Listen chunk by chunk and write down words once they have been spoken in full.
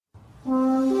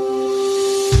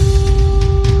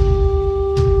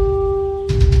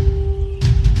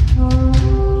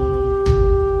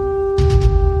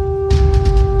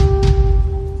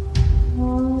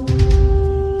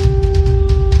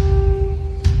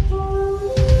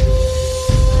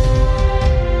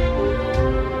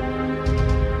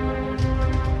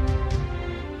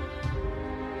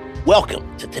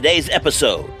Welcome to today's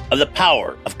episode of The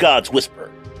Power of God's Whisper,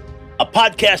 a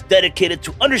podcast dedicated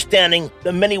to understanding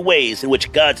the many ways in which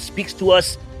God speaks to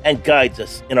us and guides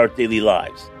us in our daily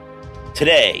lives.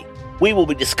 Today, we will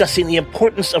be discussing the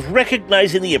importance of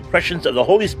recognizing the impressions of the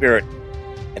Holy Spirit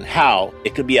and how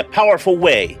it can be a powerful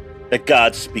way that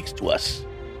God speaks to us.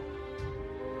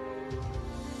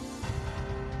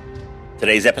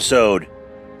 Today's episode,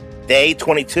 Day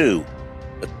 22,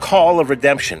 The Call of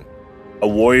Redemption, a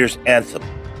warrior's anthem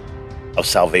of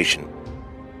salvation.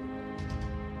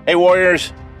 Hey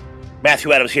warriors,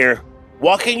 Matthew Adams here,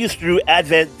 walking you through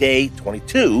Advent Day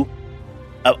 22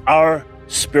 of our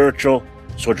spiritual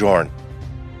sojourn.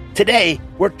 Today,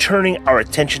 we're turning our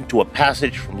attention to a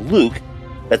passage from Luke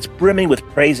that's brimming with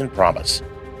praise and promise.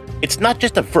 It's not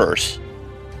just a verse,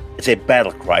 it's a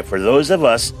battle cry for those of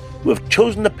us who have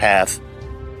chosen the path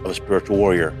of a spiritual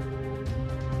warrior.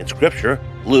 In Scripture,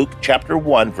 Luke chapter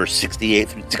 1, verse 68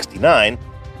 through 69,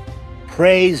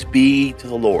 praise be to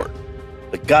the Lord,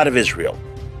 the God of Israel,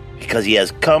 because he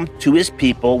has come to his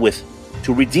people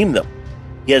to redeem them.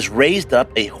 He has raised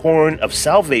up a horn of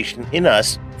salvation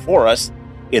for us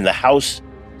in the house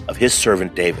of his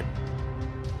servant David.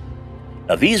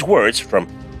 Now these words from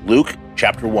Luke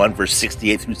chapter 1, verse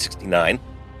 68 through 69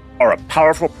 are a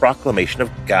powerful proclamation of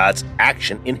God's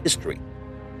action in history,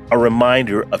 a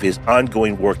reminder of his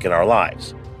ongoing work in our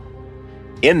lives.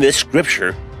 In this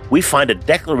scripture, we find a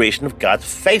declaration of God's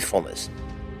faithfulness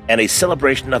and a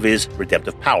celebration of his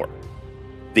redemptive power.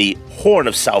 The horn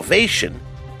of salvation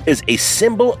is a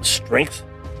symbol of strength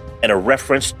and a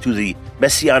reference to the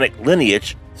messianic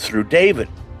lineage through David.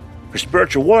 For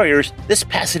spiritual warriors, this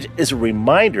passage is a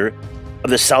reminder of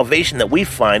the salvation that we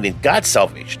find in God's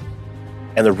salvation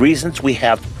and the reasons we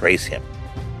have to praise him,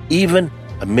 even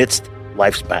amidst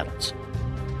life's battles.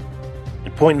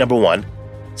 And point number one,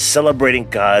 celebrating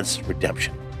God's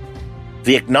redemption.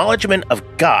 The acknowledgement of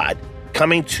God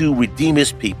coming to redeem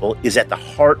his people is at the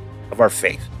heart of our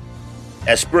faith.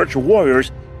 As spiritual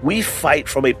warriors, we fight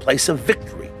from a place of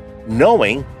victory,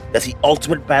 knowing that the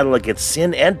ultimate battle against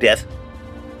sin and death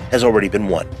has already been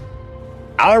won.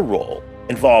 Our role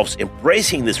involves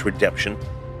embracing this redemption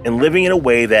and living in a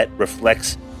way that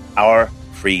reflects our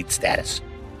freed status.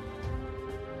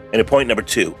 And at point number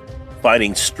two,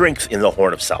 finding strength in the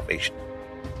horn of salvation.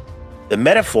 The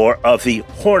metaphor of the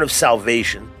horn of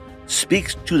salvation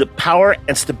speaks to the power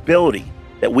and stability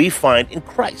that we find in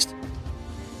Christ.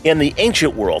 In the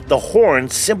ancient world, the horn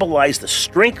symbolized the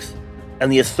strength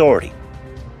and the authority.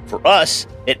 For us,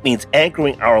 it means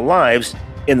anchoring our lives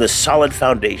in the solid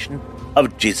foundation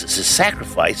of Jesus'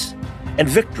 sacrifice and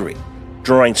victory,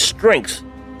 drawing strength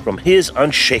from his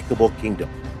unshakable kingdom.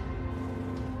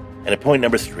 And at point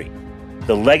number three,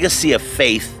 the legacy of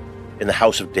faith in the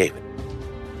house of David.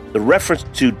 The reference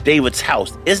to David's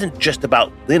house isn't just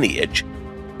about lineage,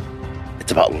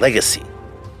 it's about legacy.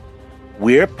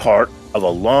 We're part of a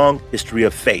long history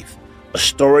of faith, a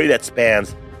story that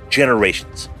spans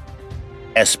generations.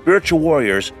 As spiritual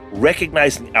warriors,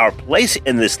 recognizing our place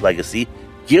in this legacy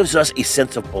gives us a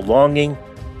sense of belonging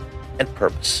and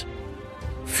purpose,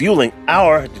 fueling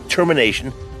our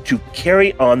determination to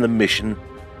carry on the mission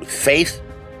with faith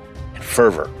and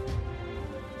fervor.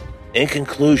 In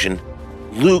conclusion,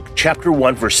 Luke chapter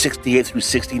 1, verse 68 through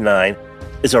 69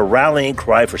 is a rallying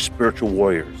cry for spiritual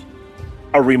warriors,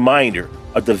 a reminder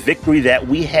of the victory that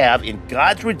we have in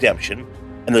God's redemption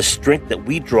and the strength that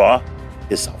we draw from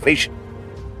his salvation.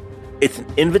 It's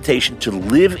an invitation to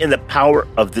live in the power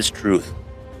of this truth,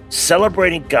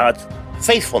 celebrating God's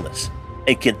faithfulness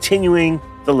and continuing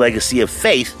the legacy of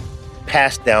faith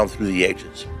passed down through the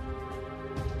ages.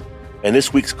 And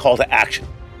this week's call to action: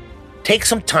 take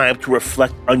some time to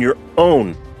reflect on your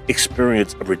own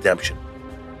experience of redemption.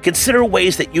 Consider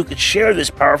ways that you could share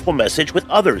this powerful message with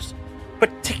others,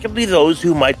 particularly those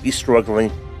who might be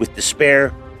struggling with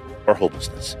despair or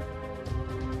hopelessness.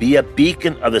 Be a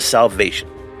beacon of the salvation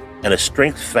and a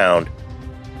strength found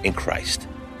in Christ.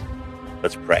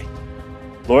 Let's pray.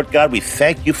 Lord God, we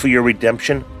thank you for your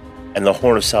redemption and the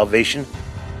horn of salvation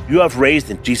you have raised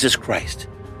in Jesus Christ.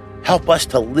 Help us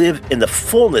to live in the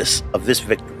fullness of this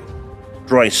victory,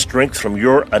 drawing strength from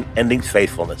your unending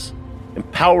faithfulness.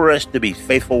 Empower us to be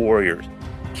faithful warriors,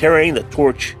 carrying the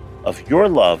torch of your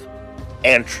love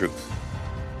and truth.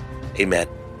 Amen.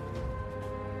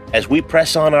 As we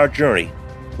press on our journey,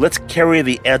 let's carry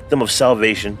the anthem of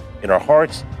salvation in our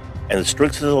hearts and the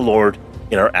strength of the Lord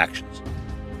in our actions.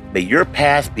 May your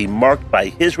path be marked by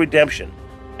his redemption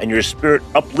and your spirit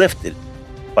uplifted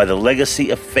by the legacy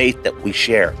of faith that we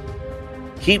share.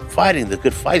 Keep fighting the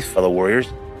good fight, fellow warriors,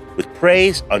 with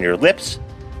praise on your lips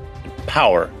and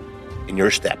power in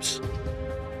your steps.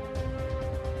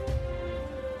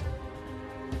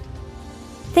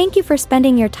 Thank you for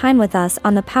spending your time with us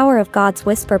on the Power of God's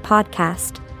Whisper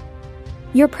podcast.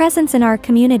 Your presence in our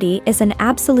community is an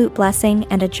absolute blessing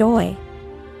and a joy.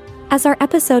 As our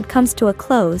episode comes to a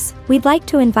close, we'd like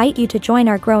to invite you to join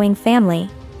our growing family.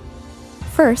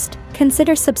 First,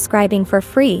 consider subscribing for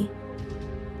free.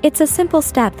 It's a simple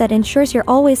step that ensures you're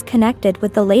always connected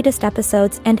with the latest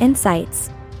episodes and insights.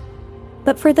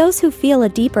 But for those who feel a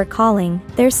deeper calling,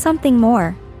 there's something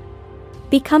more.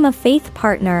 Become a faith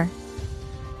partner.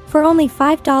 For only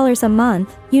 $5 a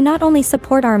month, you not only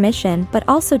support our mission but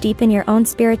also deepen your own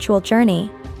spiritual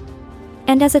journey.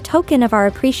 And as a token of our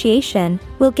appreciation,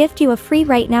 we'll gift you a free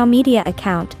Right Now Media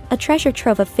account, a treasure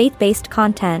trove of faith-based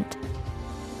content.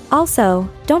 Also,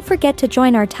 don't forget to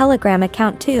join our Telegram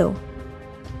account too.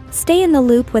 Stay in the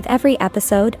loop with every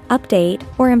episode, update,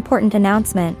 or important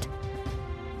announcement.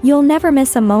 You'll never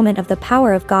miss a moment of the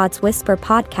Power of God's Whisper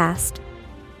podcast.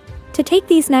 To take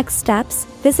these next steps,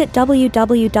 visit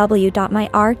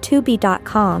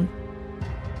www.myrtube.com.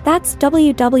 That's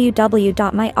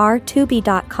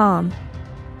www.myrtube.com.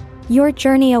 Your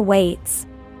journey awaits.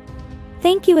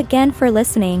 Thank you again for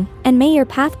listening, and may your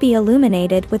path be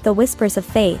illuminated with the whispers of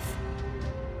faith.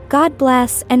 God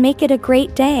bless and make it a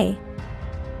great day.